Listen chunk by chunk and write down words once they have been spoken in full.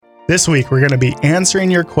This week, we're going to be answering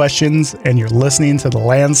your questions, and you're listening to the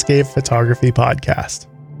Landscape Photography Podcast.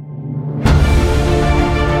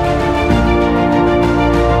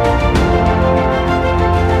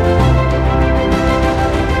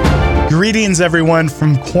 Greetings, everyone,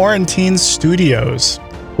 from Quarantine Studios.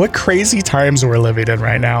 What crazy times we're living in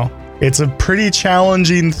right now. It's a pretty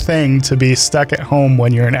challenging thing to be stuck at home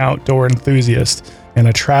when you're an outdoor enthusiast and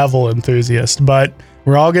a travel enthusiast, but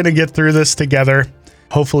we're all going to get through this together.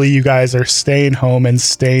 Hopefully you guys are staying home and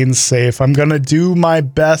staying safe. I'm going to do my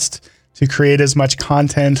best to create as much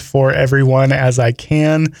content for everyone as I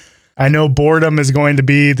can. I know boredom is going to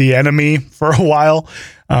be the enemy for a while.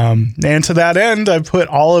 And to that end, I've put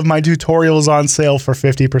all of my tutorials on sale for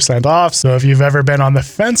 50% off. So if you've ever been on the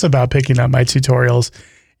fence about picking up my tutorials,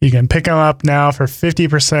 you can pick them up now for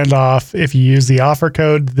 50% off if you use the offer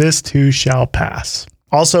code, This Too Shall Pass.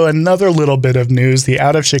 Also, another little bit of news, the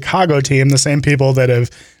Out of Chicago team, the same people that have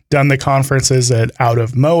done the conferences at Out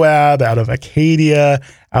of Moab, Out of Acadia,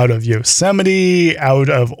 Out of Yosemite, Out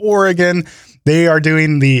of Oregon, they are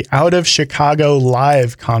doing the Out of Chicago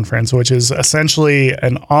Live conference, which is essentially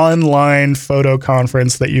an online photo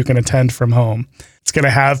conference that you can attend from home. It's going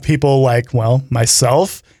to have people like,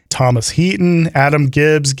 myself, Thomas Heaton, Adam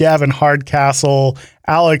Gibbs, Gavin Hardcastle,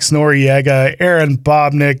 Alex Noriega, Aaron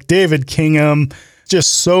Bobnick, David Kingham.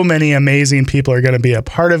 Just so many amazing people are going to be a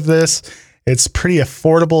part of this. It's pretty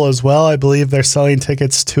affordable as well. I believe they're selling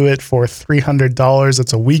tickets to it for $300.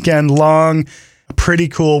 It's a weekend long. A pretty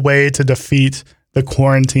cool way to defeat the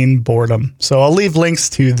quarantine boredom. So I'll leave links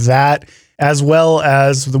to that as well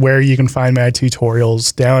as where you can find my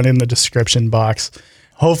tutorials down in the description box.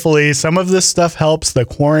 Hopefully some of this stuff helps the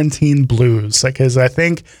quarantine blues, because I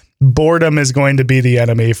think boredom is going to be the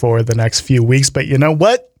enemy for the next few weeks. But you know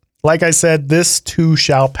what? Like I said, this too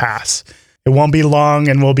shall pass. It won't be long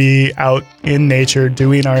and we'll be out in nature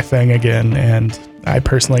doing our thing again. And I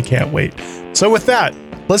personally can't wait. So with that,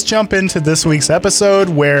 let's jump into this week's episode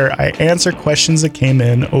where I answer questions that came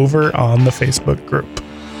in over on the Facebook group.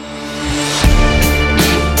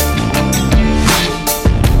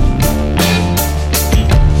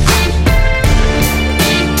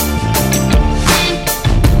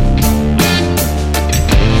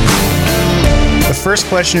 First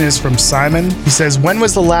question is from Simon. He says, when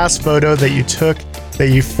was the last photo that you took that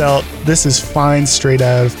you felt this is fine straight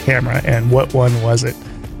out of camera, and what one was it?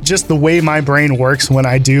 Just the way my brain works when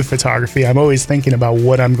I do photography, I'm always thinking about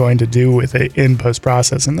what I'm going to do with it in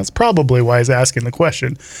post-processing. That's probably why he's asking the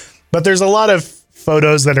question. But there's a lot of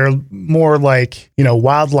photos that are more like,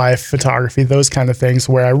 wildlife photography, those kind of things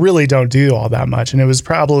where I really don't do all that much. And it was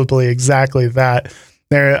probably exactly that.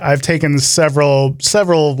 I've taken several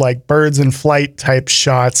like birds in flight type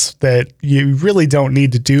shots that you really don't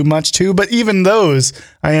need to do much to, but even those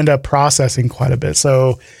I end up processing quite a bit.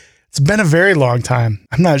 So it's been a very long time.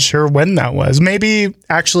 I'm not sure when that was. Maybe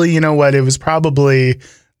actually, it was probably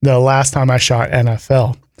the last time I shot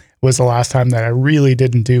NFL was the last time that I really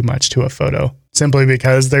didn't do much to a photo, simply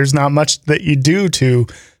because there's not much that you do to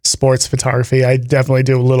sports photography. I definitely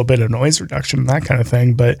do a little bit of noise reduction and that kind of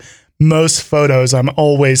thing, but most photos, I'm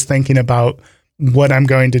always thinking about what I'm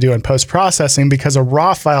going to do in post-processing, because a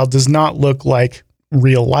raw file does not look like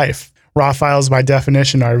real life. Raw files, by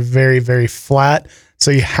definition, are very, very flat. So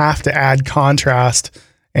you have to add contrast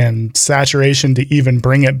and saturation to even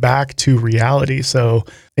bring it back to reality. So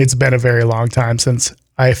it's been a very long time since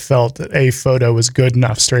I felt that a photo was good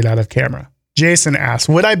enough straight out of camera. Jason asks,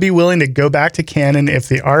 would I be willing to go back to Canon if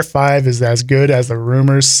the R5 is as good as the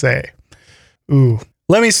rumors say? Ooh.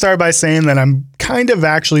 Let me start by saying that I'm kind of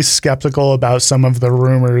actually skeptical about some of the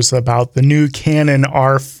rumors about the new Canon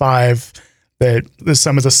R5 that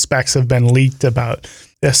some of the specs have been leaked about,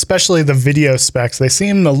 especially the video specs. They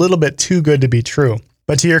seem a little bit too good to be true.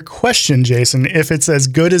 But to your question, Jason, if it's as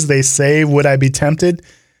good as they say, would I be tempted?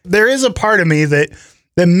 There is a part of me that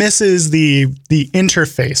misses the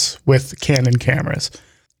interface with Canon cameras.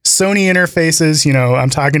 Sony interfaces, I'm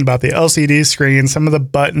talking about the LCD screen, some of the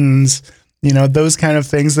buttons, those kind of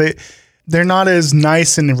things, they're not as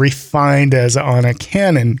nice and refined as on a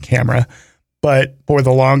Canon camera. But for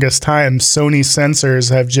the longest time, Sony sensors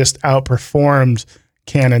have just outperformed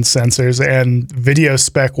Canon sensors, and video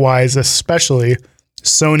spec wise, especially,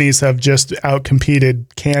 Sony's have just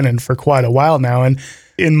outcompeted Canon for quite a while now. And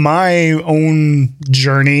in my own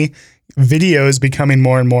journey, video is becoming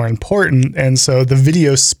more and more important. And so the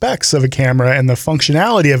video specs of a camera and the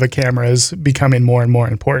functionality of a camera is becoming more and more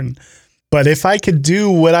important. But if I could do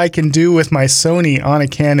what I can do with my Sony on a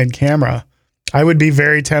Canon camera, I would be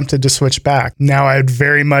very tempted to switch back. Now, I'd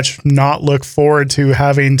very much not look forward to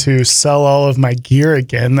having to sell all of my gear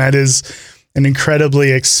again. That is an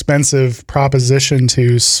incredibly expensive proposition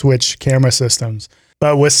to switch camera systems.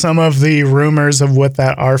 But with some of the rumors of what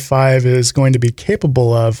that R5 is going to be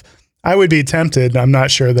capable of, I would be tempted. I'm not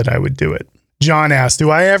sure that I would do it. John asked, do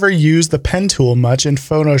I ever use the pen tool much in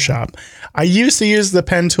Photoshop? I used to use the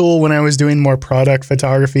pen tool when I was doing more product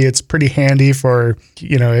photography. It's pretty handy for,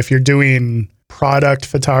 if you're doing product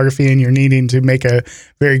photography and you're needing to make a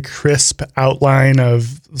very crisp outline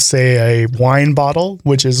of, say, a wine bottle,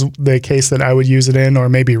 which is the case that I would use it in, or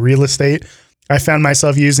maybe real estate. I found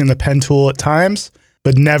myself using the pen tool at times,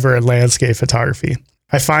 but never in landscape photography.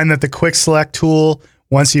 I find that the quick select tool,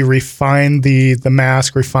 once you refine the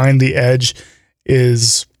mask, refine the edge,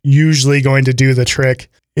 is usually going to do the trick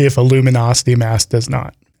if a luminosity mask does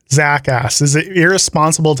not. Zach asks, is it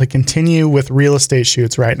irresponsible to continue with real estate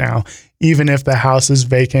shoots right now, even if the house is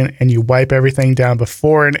vacant and you wipe everything down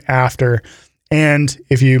before and after, and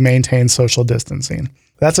if you maintain social distancing?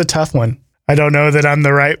 That's a tough one. I don't know that I'm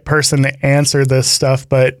the right person to answer this stuff,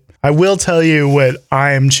 but I will tell you what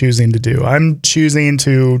I am choosing to do. I'm choosing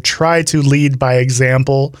to try to lead by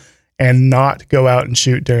example and not go out and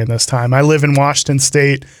shoot during this time. I live in Washington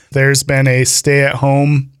State. There's been a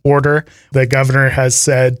stay-at-home order. The governor has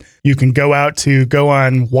said you can go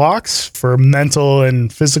on walks for mental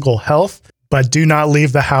and physical health, but do not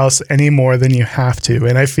leave the house any more than you have to.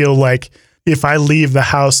 And I feel like if I leave the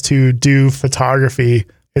house to do photography,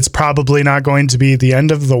 it's probably not going to be the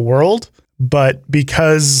end of the world. But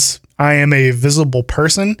because I am a visible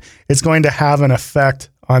person, it's going to have an effect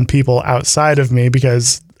on people outside of me,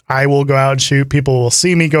 because I will go out and shoot. People will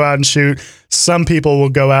see me go out and shoot. Some people will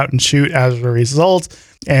go out and shoot as a result,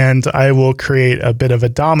 and I will create a bit of a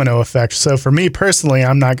domino effect. So for me personally,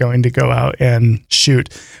 I'm not going to go out and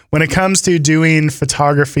shoot. When it comes to doing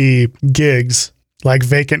photography gigs, like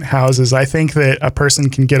vacant houses, I think that a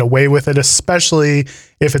person can get away with it, especially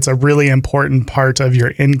if it's a really important part of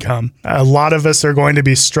your income. A lot of us are going to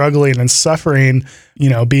be struggling and suffering,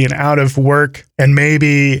 being out of work, and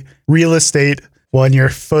maybe real estate, when you're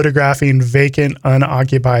photographing vacant,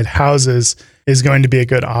 unoccupied houses, is going to be a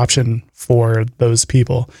good option for those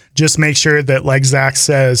people. Just make sure that, like Zach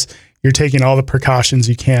says, you're taking all the precautions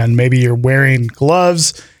you can. Maybe you're wearing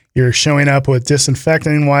gloves, you're showing up with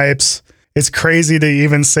disinfecting wipes. It's crazy to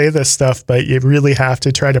even say this stuff, but you really have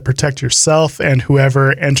to try to protect yourself and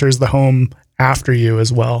whoever enters the home after you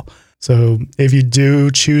as well. So if you do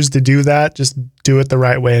choose to do that, just do it the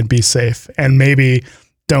right way and be safe. And maybe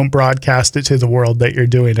don't broadcast it to the world that you're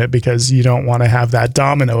doing it, because you don't want to have that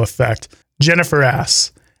domino effect. Jennifer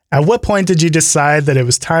asks, at what point did you decide that it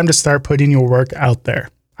was time to start putting your work out there?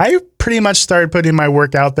 I pretty much started putting my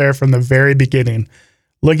work out there from the very beginning.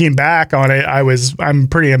 Looking back on it, I'm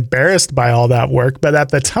pretty embarrassed by all that work, but at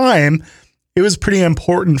the time, it was pretty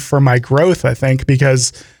important for my growth, I think,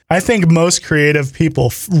 because I think most creative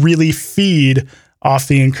people really feed off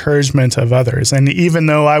the encouragement of others. And even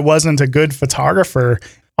though I wasn't a good photographer,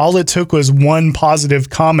 all it took was one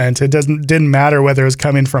positive comment. It didn't matter whether it was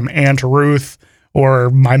coming from Aunt Ruth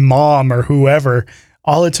or my mom or whoever.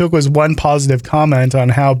 All it took was one positive comment on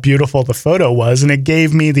how beautiful the photo was, and it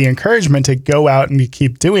gave me the encouragement to go out and to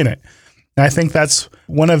keep doing it. And I think that's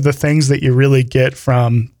one of the things that you really get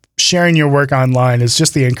from sharing your work online, is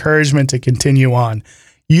just the encouragement to continue on.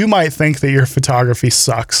 You might think that your photography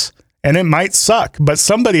sucks, and it might suck, but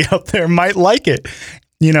somebody out there might like it.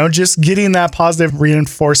 Just getting that positive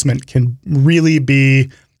reinforcement can really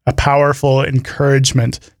be a powerful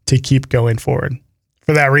encouragement to keep going forward.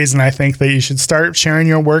 For that reason, I think that you should start sharing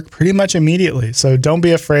your work pretty much immediately. So don't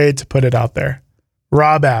be afraid to put it out there.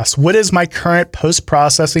 Rob asks, what is my current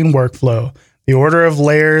post-processing workflow? The order of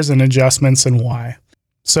layers and adjustments, and why?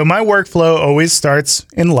 So my workflow always starts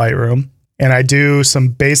in Lightroom, and I do some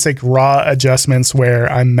basic raw adjustments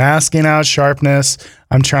where I'm masking out sharpness.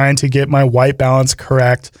 I'm trying to get my white balance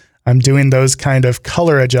correct. I'm doing those kind of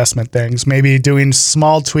color adjustment things, maybe doing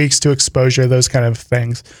small tweaks to exposure, those kind of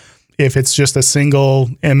things. If it's just a single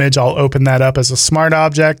image, I'll open that up as a smart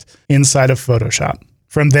object inside of Photoshop.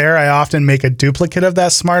 From there, I often make a duplicate of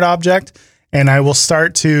that smart object, and I will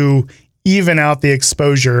start to even out the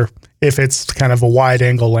exposure if it's kind of a wide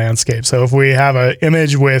angle landscape. So if we have an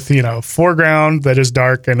image with, foreground that is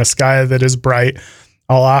dark and a sky that is bright,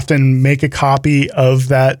 I'll often make a copy of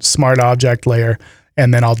that smart object layer,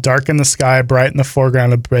 and then I'll darken the sky, brighten the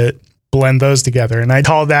foreground a bit, blend those together. And I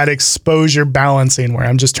call that exposure balancing, where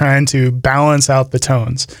I'm just trying to balance out the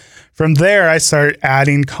tones. From there, I start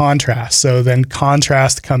adding contrast. So then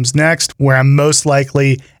contrast comes next, where I'm most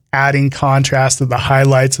likely adding contrast to the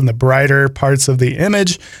highlights and the brighter parts of the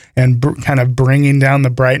image and kind of bringing down the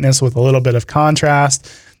brightness with a little bit of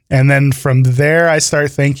contrast. And then from there, I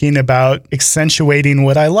start thinking about accentuating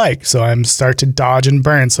what I like. So I'm start to dodge and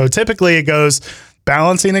burn. So typically it goes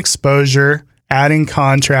balancing exposure, adding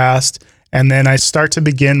contrast, and then I start to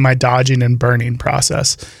begin my dodging and burning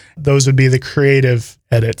process. Those would be the creative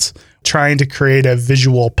edits, trying to create a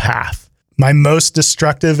visual path. My most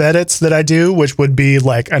destructive edits that I do, which would be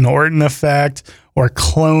like an Orton effect or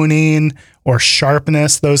cloning or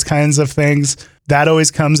sharpness, those kinds of things, that always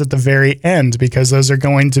comes at the very end because those are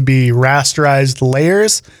going to be rasterized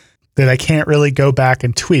layers that I can't really go back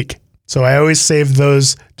and tweak. So I always save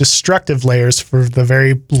those destructive layers for the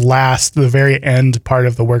very last, the very end part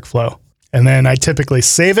of the workflow. And then I typically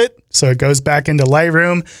save it so it goes back into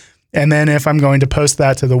Lightroom. And then if I'm going to post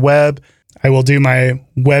that to the web, I will do my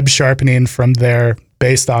web sharpening from there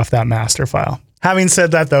based off that master file. Having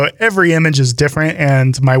said that, though, every image is different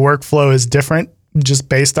and my workflow is different just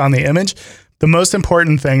based on the image. The most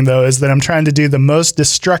important thing, though, is that I'm trying to do the most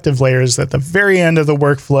destructive layers at the very end of the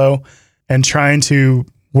workflow and trying to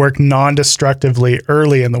work non-destructively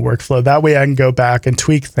early in the workflow. That way I can go back and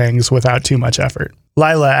tweak things without too much effort.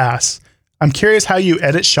 Lila asks, I'm curious how you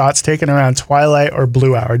edit shots taken around twilight or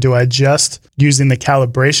blue hour. Do I just using the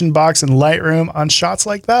calibration box in Lightroom on shots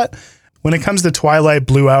like that? When it comes to twilight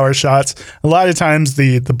blue hour shots, a lot of times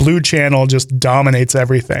the blue channel just dominates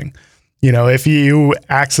everything. You know, if you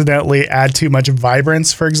accidentally add too much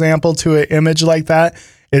vibrance, for example, to an image like that,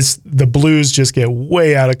 the blues just get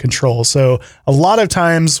way out of control. So a lot of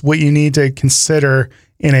times what you need to consider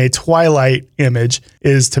in a twilight image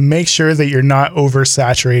is to make sure that you're not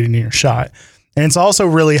oversaturating your shot. And it's also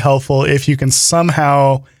really helpful if you can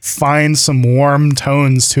somehow find some warm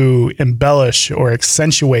tones to embellish or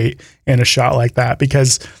accentuate in a shot like that,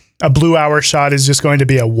 because a blue hour shot is just going to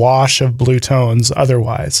be a wash of blue tones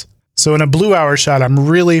otherwise. So in a blue hour shot, I'm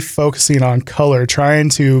really focusing on color, trying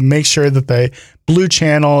to make sure that the blue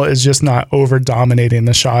channel is just not over dominating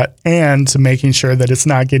the shot and to making sure that it's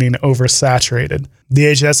not getting oversaturated. The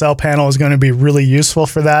HSL panel is going to be really useful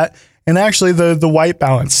for that. And actually the white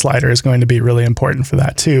balance slider is going to be really important for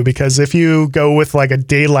that too, because if you go with like a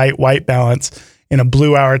daylight white balance in a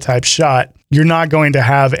blue hour type shot, you're not going to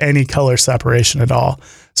have any color separation at all.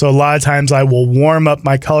 So a lot of times I will warm up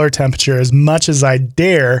my color temperature as much as I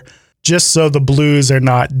dare, just so the blues are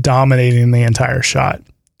not dominating the entire shot.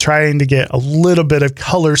 Trying to get a little bit of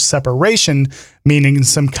color separation, meaning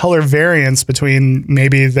some color variance between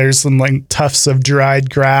maybe there's some like tufts of dried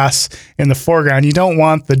grass in the foreground. You don't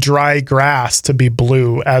want the dry grass to be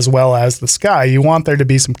blue as well as the sky. You want there to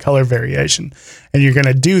be some color variation. And you're going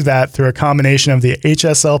to do that through a combination of the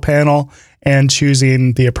HSL panel and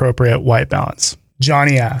choosing the appropriate white balance.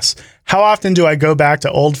 Johnny asks, how often do I go back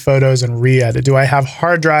to old photos and re-edit? Do I have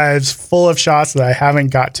hard drives full of shots that I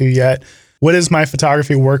haven't got to yet? What is my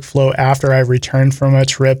photography workflow after I've returned from a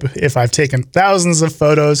trip? If I've taken thousands of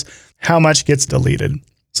photos, how much gets deleted?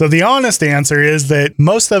 So the honest answer is that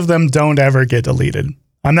most of them don't ever get deleted.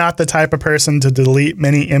 I'm not the type of person to delete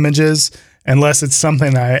many images unless it's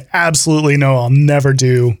something I absolutely know I'll never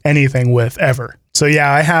do anything with ever. So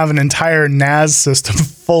yeah, I have an entire NAS system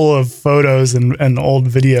full of photos and old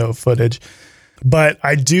video footage, but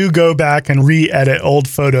I do go back and re-edit old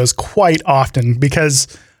photos quite often because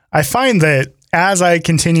I find that as I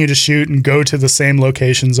continue to shoot and go to the same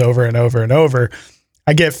locations over and over and over,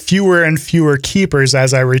 I get fewer and fewer keepers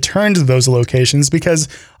as I return to those locations because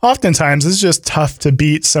oftentimes it's just tough to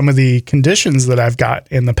beat some of the conditions that I've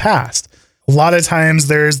got in the past. A lot of times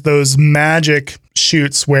there's those magic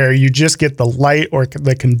shoots where you just get the light or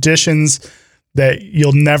the conditions that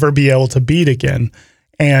you'll never be able to beat again.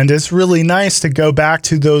 And it's really nice to go back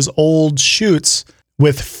to those old shoots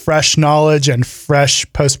with fresh knowledge and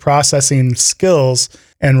fresh post-processing skills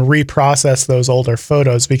and reprocess those older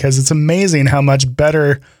photos, because it's amazing how much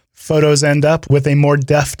better photos end up with a more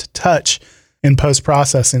deft touch in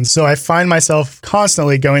post-processing. So I find myself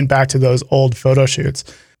constantly going back to those old photo shoots.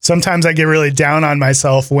 Sometimes I get really down on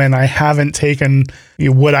myself when I haven't taken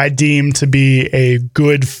what I deem to be a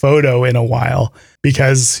good photo in a while,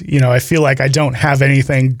 because, I feel like I don't have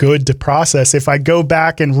anything good to process. If I go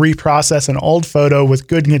back and reprocess an old photo with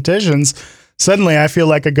good conditions, suddenly I feel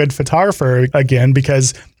like a good photographer again,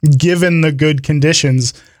 because given the good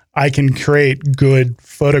conditions, I can create good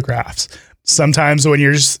photographs. Sometimes when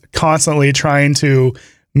you're just constantly trying to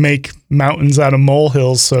make mountains out of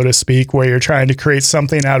molehills, so to speak, where you're trying to create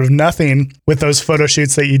something out of nothing with those photo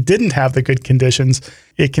shoots that you didn't have the good conditions,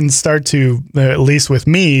 it can start to, at least with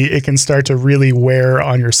me, it can start to really wear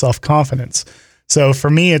on your self-confidence. So for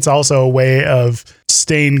me, it's also a way of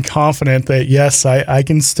staying confident that, yes, I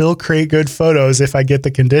can still create good photos if I get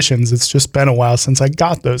the conditions. It's just been a while since I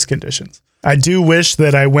got those conditions. I do wish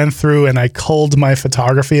that I went through and I culled my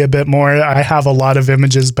photography a bit more. I have a lot of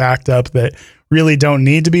images backed up that really don't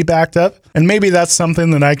need to be backed up. And maybe that's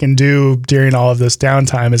something that I can do during all of this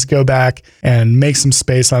downtime, is go back and make some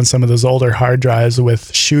space on some of those older hard drives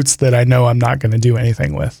with shoots that I know I'm not going to do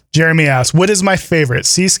anything with. Jeremy asks, what is my favorite,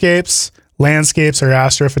 seascapes, landscapes, or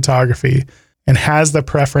astrophotography? And has the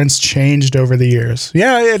preference changed over the years?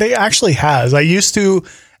 Yeah, it actually has. I used to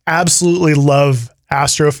absolutely love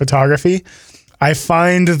astrophotography. I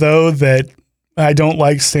find, though, that I don't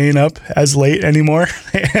like staying up as late anymore.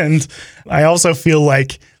 And I also feel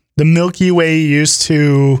like the Milky Way used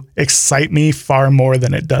to excite me far more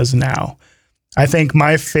than it does now. I think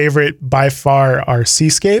my favorite by far are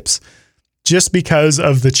seascapes, just because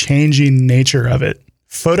of the changing nature of it.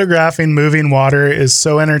 Photographing moving water is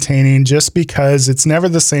so entertaining just because it's never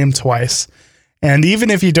the same twice. And even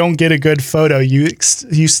if you don't get a good photo, you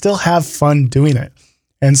still have fun doing it.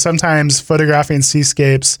 And sometimes photographing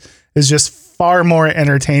seascapes is just far more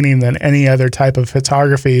entertaining than any other type of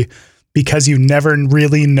photography because you never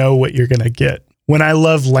really know what you're going to get. When I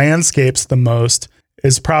love landscapes the most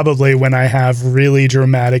is probably when I have really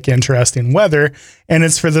dramatic, interesting weather. And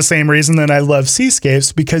it's for the same reason that I love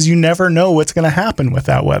seascapes, because you never know what's going to happen with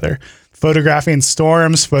that weather. Photographing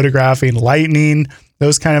storms, photographing lightning,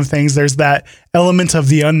 those kind of things. There's that element of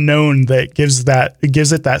the unknown that gives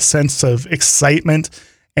it that sense of excitement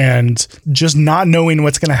and just not knowing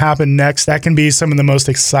what's going to happen next. That can be some of the most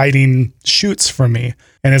exciting shoots for me.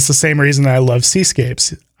 And it's the same reason I love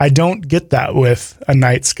seascapes. I don't get that with a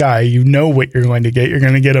night sky. You know what you're going to get. You're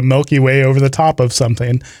going to get a Milky Way over the top of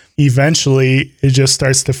something. Eventually, it just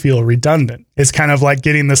starts to feel redundant. It's kind of like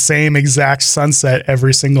getting the same exact sunset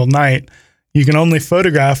every single night. You can only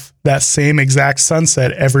photograph that same exact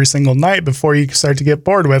sunset every single night before you start to get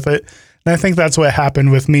bored with it. And I think that's what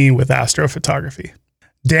happened with me with astrophotography.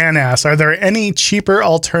 Dan asks, are there any cheaper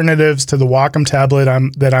alternatives to the Wacom tablet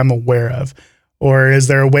that I'm aware of? Or is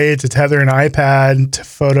there a way to tether an iPad to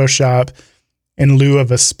Photoshop in lieu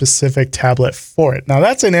of a specific tablet for it? Now,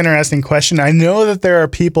 that's an interesting question. I know that there are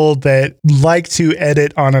people that like to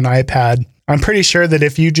edit on an iPad. I'm pretty sure that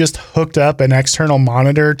if you just hooked up an external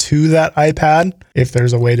monitor to that iPad, if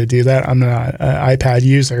there's a way to do that, I'm not an iPad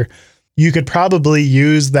user, you could probably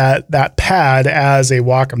use that pad as a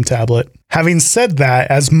Wacom tablet. Having said that,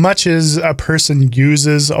 as much as a person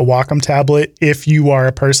uses a Wacom tablet, if you are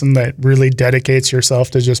a person that really dedicates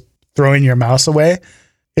yourself to just throwing your mouse away,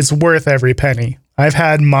 it's worth every penny. I've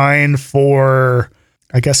had mine for,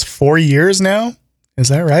 I guess, 4 years now. Is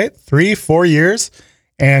that right? 3-4 years.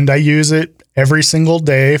 And I use it every single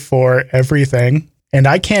day for everything. And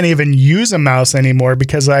I can't even use a mouse anymore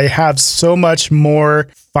because I have so much more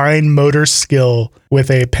fine motor skill with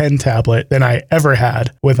a pen tablet than I ever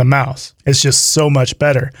had with a mouse. It's just so much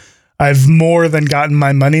better. I've more than gotten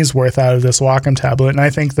my money's worth out of this Wacom tablet. And I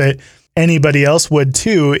think that anybody else would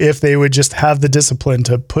too, if they would just have the discipline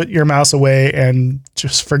to put your mouse away and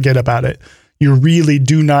just forget about it. You really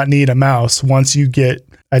do not need a mouse once you get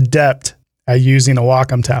adept at using a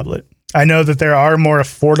Wacom tablet. I know that there are more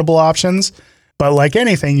affordable options, but like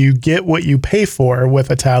anything, you get what you pay for with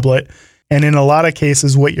a tablet. And in a lot of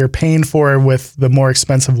cases, what you're paying for with the more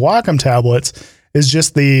expensive Wacom tablets is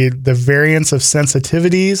just the variance of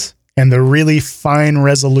sensitivities and the really fine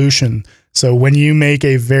resolution. So when you make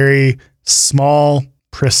a very small,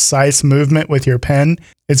 precise movement with your pen,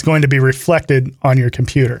 it's going to be reflected on your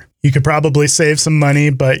computer. You could probably save some money,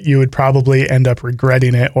 but you would probably end up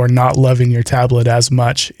regretting it or not loving your tablet as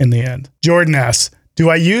much in the end. Jordan asks, do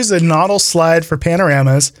I use a Nautil slide for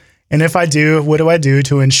panoramas? And if I do, what do I do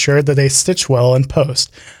to ensure that they stitch well in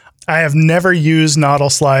post? I have never used Nautil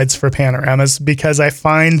slides for panoramas because I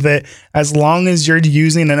find that as long as you're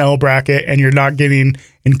using an L bracket and you're not getting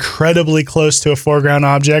incredibly close to a foreground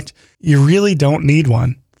object, you really don't need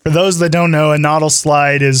one. For those that don't know, a Nautil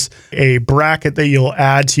slide is a bracket that you'll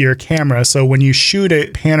add to your camera. So when you shoot a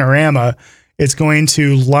panorama, it's going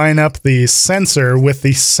to line up the sensor with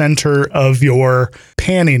the center of your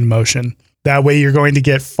panning motion. That way you're going to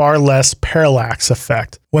get far less parallax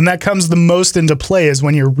effect. When that comes the most into play is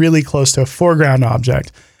when you're really close to a foreground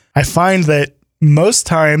object. I find that most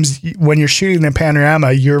times when you're shooting a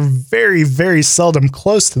panorama, you're very, very seldom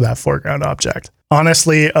close to that foreground object.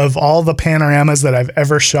 Honestly, of all the panoramas that I've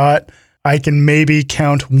ever shot, I can maybe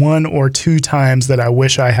count 1 or 2 times that I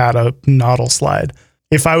wish I had a Nautil slide.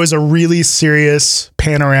 If I was a really serious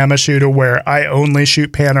panorama shooter where I only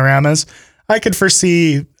shoot panoramas, I could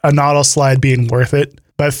foresee a Nautil slide being worth it.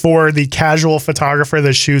 But for the casual photographer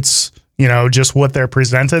that shoots, just what they're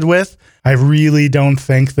presented with, I really don't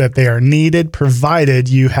think that they are needed, provided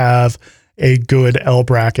you have a good L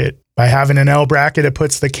bracket By having an L bracket, it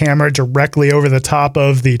puts the camera directly over the top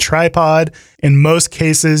of the tripod. In most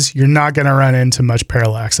cases, you're not going to run into much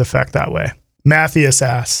parallax effect that way. Matthias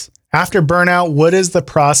asks, after burnout, what is the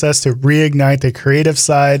process to reignite the creative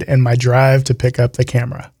side and my drive to pick up the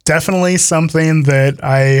camera? Definitely something that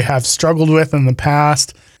I have struggled with in the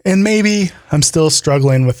past, and maybe I'm still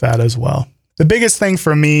struggling with that as well. The biggest thing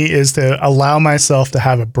for me is to allow myself to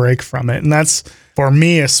have a break from it. And that's, for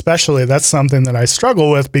me especially, that's something that I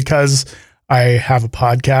struggle with because I have a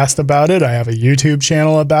podcast about it. I have a YouTube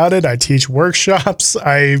channel about it. I teach workshops.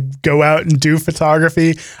 I go out and do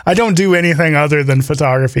photography. I don't do anything other than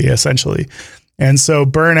photography, essentially. And so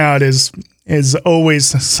burnout is always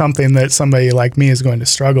something that somebody like me is going to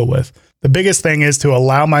struggle with. The biggest thing is to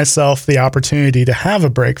allow myself the opportunity to have a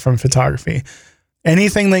break from photography.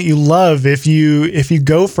 Anything that you love, if you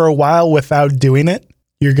go for a while without doing it,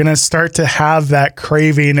 you're going to start to have that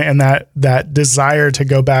craving and that desire to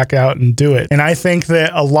go back out and do it. And I think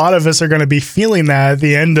that a lot of us are going to be feeling that at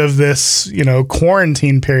the end of this,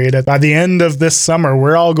 quarantine period. By the end of this summer,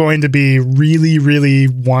 we're all going to be really, really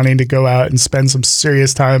wanting to go out and spend some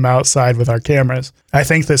serious time outside with our cameras. I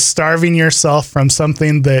think that starving yourself from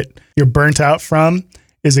something that you're burnt out from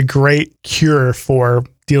is a great cure for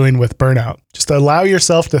dealing with burnout. Just allow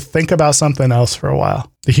yourself to think about something else for a while.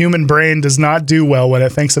 The human brain does not do well when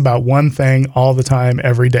it thinks about one thing all the time,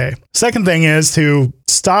 every day. Second thing is to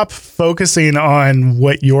stop focusing on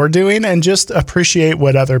what you're doing and just appreciate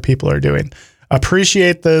what other people are doing.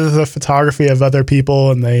 Appreciate the photography of other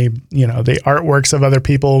people and the artworks of other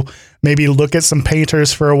people. Maybe look at some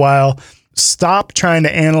painters for a while. Stop trying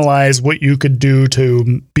to analyze what you could do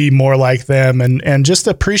to be more like them and just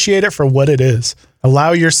appreciate it for what it is.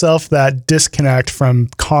 Allow yourself that disconnect from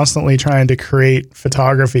constantly trying to create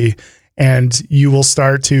photography, and you will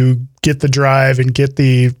start to get the drive and get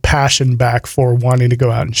the passion back for wanting to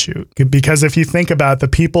go out and shoot. Because if you think about it, the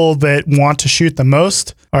people that want to shoot the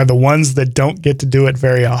most are the ones that don't get to do it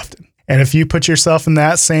very often. And if you put yourself in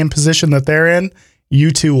that same position that they're in,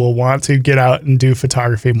 you too will want to get out and do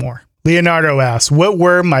photography more. Leonardo asks, what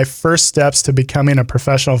were my first steps to becoming a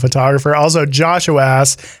professional photographer? Also, Joshua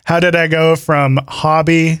asks, how did I go from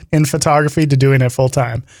hobby in photography to doing it full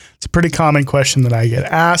time? It's a pretty common question that I get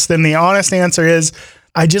asked. And the honest answer is,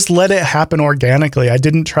 I just let it happen organically. I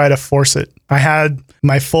didn't try to force it. I had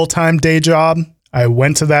my full-time day job. I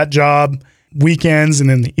went to that job weekends, and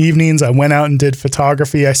in the evenings, I went out and did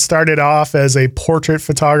photography. I started off as a portrait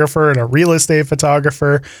photographer and a real estate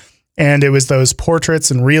photographer. And it was those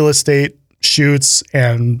portraits and real estate shoots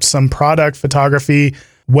and some product photography,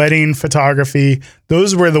 wedding photography.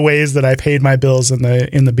 Those were the ways that I paid my bills in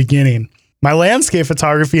the beginning. My landscape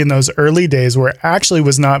photography in those early days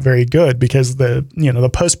was not very good because the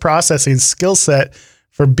post-processing skill set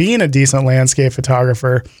for being a decent landscape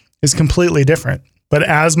photographer is completely different. But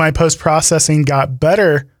as my post-processing got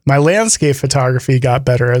better, my landscape photography got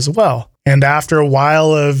better as well. And after a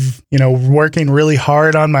while of, working really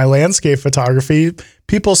hard on my landscape photography,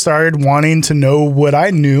 people started wanting to know what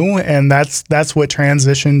I knew. And that's what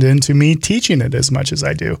transitioned into me teaching it as much as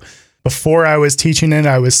I do. Before I was teaching it,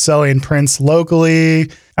 I was selling prints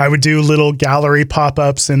locally. I would do little gallery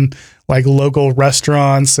pop-ups in like local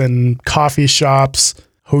restaurants and coffee shops,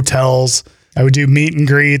 hotels. I would do meet and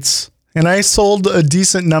greets. And I sold a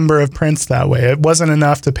decent number of prints that way. It wasn't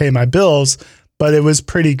enough to pay my bills, but it was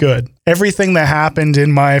pretty good. Everything that happened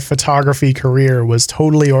in my photography career was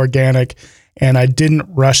totally organic, and I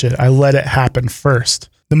didn't rush it. I let it happen first.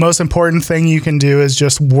 The most important thing you can do is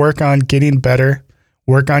just work on getting better,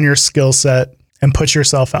 work on your skill set, and put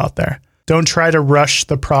yourself out there. Don't try to rush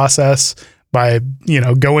the process by,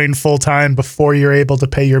 going full time before you're able to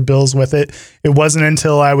pay your bills with it. It wasn't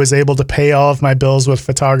until I was able to pay all of my bills with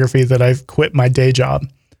photography that I quit my day job.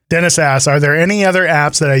 Dennis asks, are there any other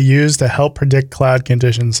apps that I use to help predict cloud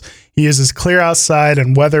conditions? He uses Clear Outside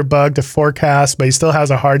and WeatherBug to forecast, but he still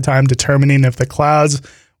has a hard time determining if the clouds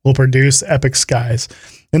will produce epic skies.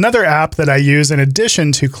 Another app that I use in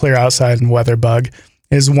addition to Clear Outside and WeatherBug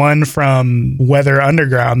is one from Weather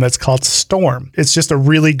Underground that's called Storm. It's just a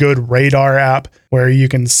really good radar app where you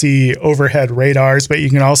can see overhead radars, but you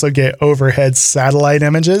can also get overhead satellite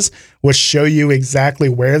images, which show you exactly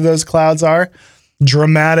where those clouds are.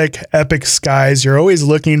 Dramatic, epic skies. You're always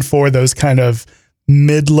looking for those kind of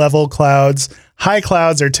mid-level clouds. High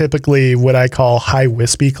clouds are typically what I call high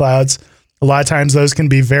wispy clouds. A lot of times those can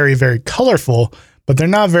be very, very colorful, but they're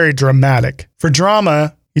not very dramatic. For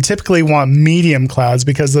drama, you typically want medium clouds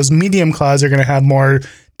because those medium clouds are going to have more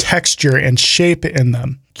texture and shape in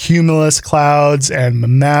them. Cumulus clouds and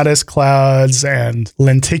mammatus clouds and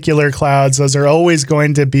lenticular clouds, those are always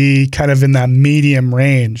going to be kind of in that medium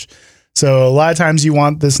range. So a lot of times you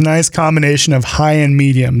want this nice combination of high and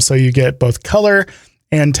medium, so you get both color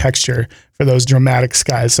and texture for those dramatic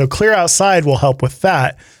skies. So clear outside will help with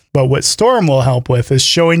that. But what storm will help with is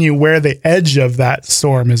showing you where the edge of that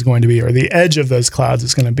storm is going to be, or the edge of those clouds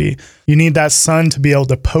is going to be. You need that sun to be able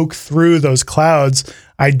to poke through those clouds,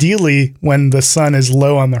 ideally when the sun is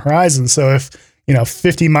low on the horizon. So if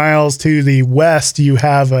 50 miles to the west, you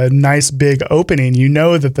have a nice big opening, you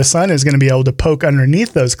know that the sun is going to be able to poke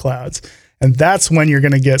underneath those clouds. And that's when you're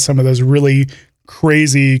going to get some of those really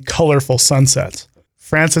crazy, colorful sunsets.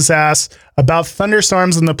 Francis asks, about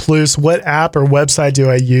thunderstorms in the Palouse, what app or website do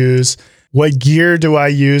I use? What gear do I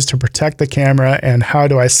use to protect the camera? And how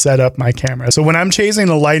do I set up my camera? So when I'm chasing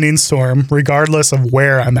a lightning storm, regardless of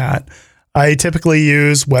where I'm at, I typically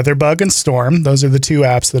use WeatherBug and Storm. Those are the two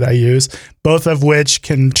apps that I use, both of which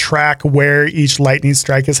can track where each lightning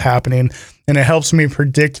strike is happening, and it helps me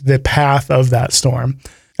predict the path of that storm.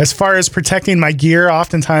 As far as protecting my gear,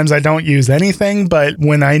 oftentimes I don't use anything, but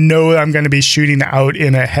when I know I'm going to be shooting out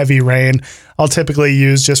in a heavy rain, I'll typically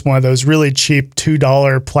use just one of those really cheap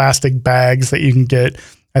 $2 plastic bags that you can get.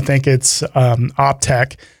 I think it's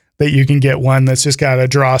Optech, that you can get one that's just got a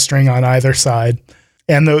drawstring on either side.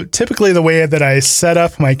 And typically the way that I set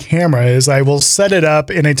up my camera is I will set it up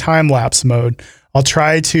in a time-lapse mode. I'll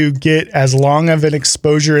try to get as long of an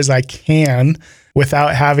exposure as I can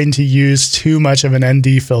without having to use too much of an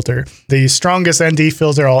ND filter. The strongest ND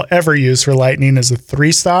filter I'll ever use for lightning is a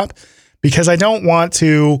 3-stop, because I don't want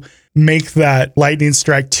to make that lightning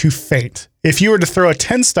strike too faint. If you were to throw a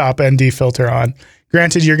 10-stop ND filter on,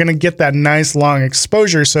 granted, you're going to get that nice long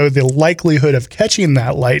exposure, so the likelihood of catching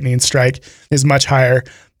that lightning strike is much higher,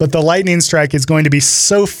 but the lightning strike is going to be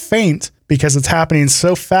so faint because it's happening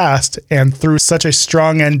so fast and through such a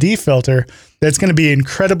strong ND filter that it's going to be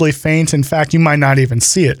incredibly faint. In fact, you might not even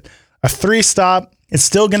see it. A 3-stop, it's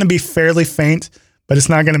still going to be fairly faint, but it's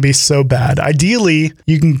not going to be so bad. Ideally,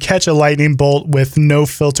 you can catch a lightning bolt with no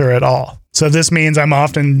filter at all. So this means I'm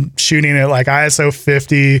often shooting at like ISO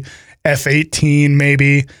 50, f18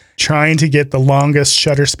 maybe, trying to get the longest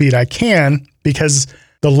shutter speed I can, because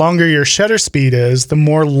the longer your shutter speed is, the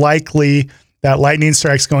more likely that lightning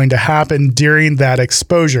strike's going to happen during that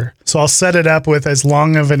exposure. So I'll set it up with as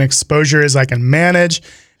long of an exposure as I can manage,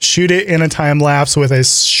 shoot it in a time lapse with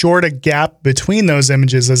as short a gap between those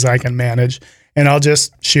images as I can manage, and I'll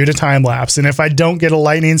just shoot a time lapse. And if I don't get a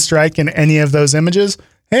lightning strike in any of those images,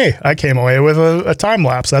 hey, I came away with a time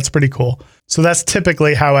lapse. That's pretty cool. So that's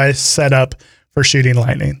typically how I set up for shooting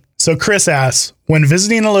lightning. So Chris asks, when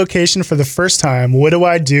visiting a location for the first time, what do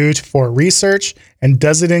I do for research? And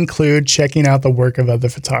does it include checking out the work of other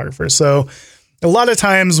photographers? So a lot of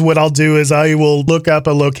times what I'll do is I will look up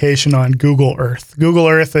a location on Google Earth. Google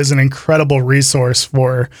Earth is an incredible resource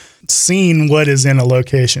for seeing what is in a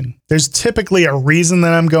location. There's typically a reason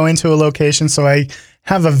that I'm going to a location, so I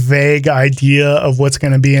have a vague idea of what's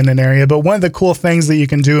going to be in an area. But one of the cool things that you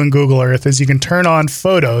can do in Google Earth is you can turn on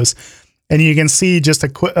photos, and you can see just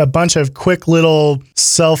a bunch of quick little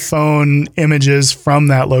cell phone images from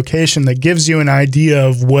that location that gives you an idea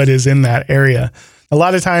of what is in that area. A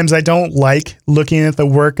lot of times I don't like looking at the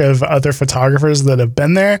work of other photographers that have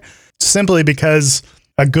been there, simply because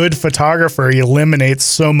a good photographer eliminates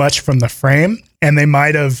so much from the frame, and they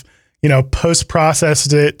might have,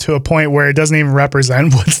 post-processed it to a point where it doesn't even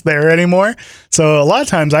represent what's there anymore. So a lot of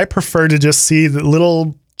times I prefer to just see the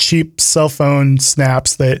little cheap cell phone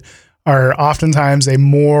snaps that are oftentimes a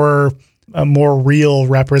more real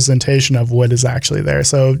representation of what is actually there.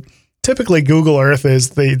 So typically Google Earth is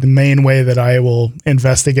the main way that I will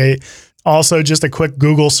investigate. Also, just a quick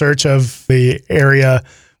Google search of the area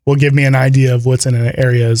will give me an idea of what's in an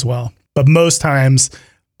area as well. But most times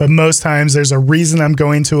there's a reason I'm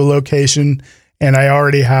going to a location and I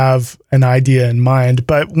already have an idea in mind.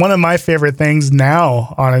 But one of my favorite things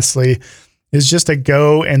now, honestly, is just to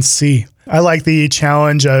go and see. I like the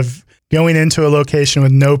challenge of going into a location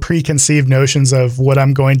with no preconceived notions of what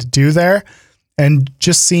I'm going to do there and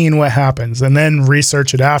just seeing what happens and then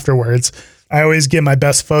research it afterwards. I always get my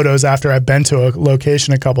best photos after I've been to a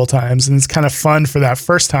location a couple times, and it's kind of fun for that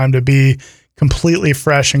first time to be completely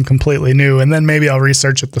fresh and completely new, and then maybe I'll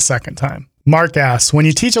research it the second time. Mark asks, when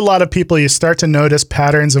you teach a lot of people, you start to notice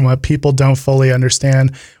patterns in what people don't fully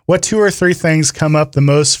understand. What 2 or 3 things come up the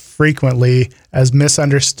most frequently as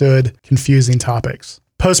misunderstood, confusing topics?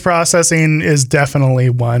 Post-processing is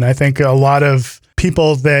definitely one. I think a lot of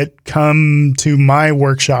people that come to my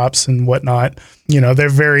workshops and whatnot, they're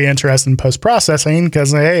very interested in post-processing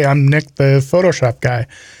because, hey, I'm Nick, the Photoshop guy.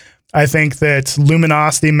 I think that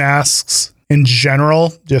luminosity masks in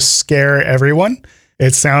general just scare everyone.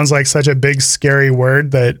 It sounds like such a big, scary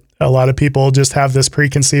word that a lot of people just have this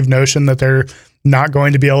preconceived notion that they're not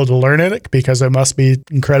going to be able to learn it because it must be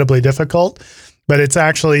incredibly difficult. But it's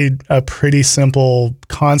actually a pretty simple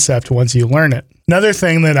concept once you learn it. Another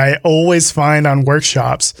thing that I always find on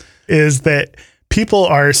workshops is that people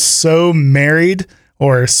are so married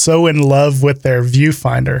or so in love with their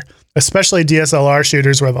viewfinder, especially DSLR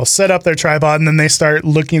shooters, where they'll set up their tripod and then they start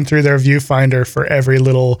looking through their viewfinder for every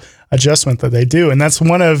little adjustment that they do. And that's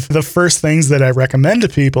one of the first things that I recommend to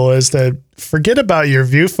people is to forget about your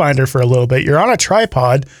viewfinder for a little bit. You're on a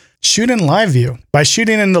tripod. Shoot in live view. By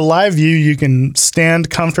shooting into live view, you can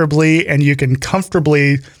stand comfortably and you can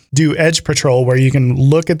comfortably do edge patrol, where you can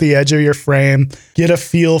look at the edge of your frame, get a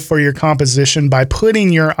feel for your composition. By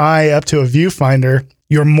putting your eye up to a viewfinder,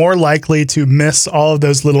 you're more likely to miss all of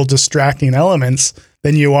those little distracting elements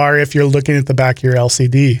than you are if you're looking at the back of your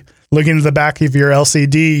LCD. Looking at the back of your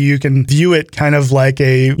LCD, you can view it kind of like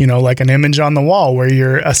like an image on the wall where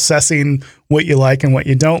you're assessing what you like and what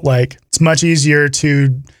you don't like. It's much easier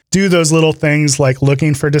to do those little things like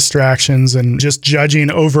looking for distractions and just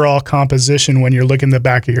judging overall composition when you're looking at the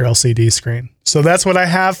back of your LCD screen. So that's what I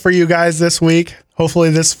have for you guys this week. Hopefully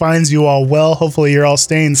this finds you all well. Hopefully you're all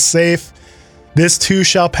staying safe. This too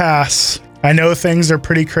shall pass. I know things are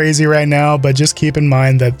pretty crazy right now, but just keep in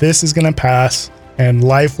mind that this is going to pass and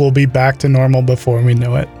life will be back to normal before we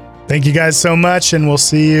know it. Thank you guys so much, and we'll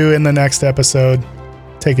see you in the next episode.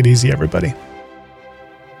 Take it easy, everybody.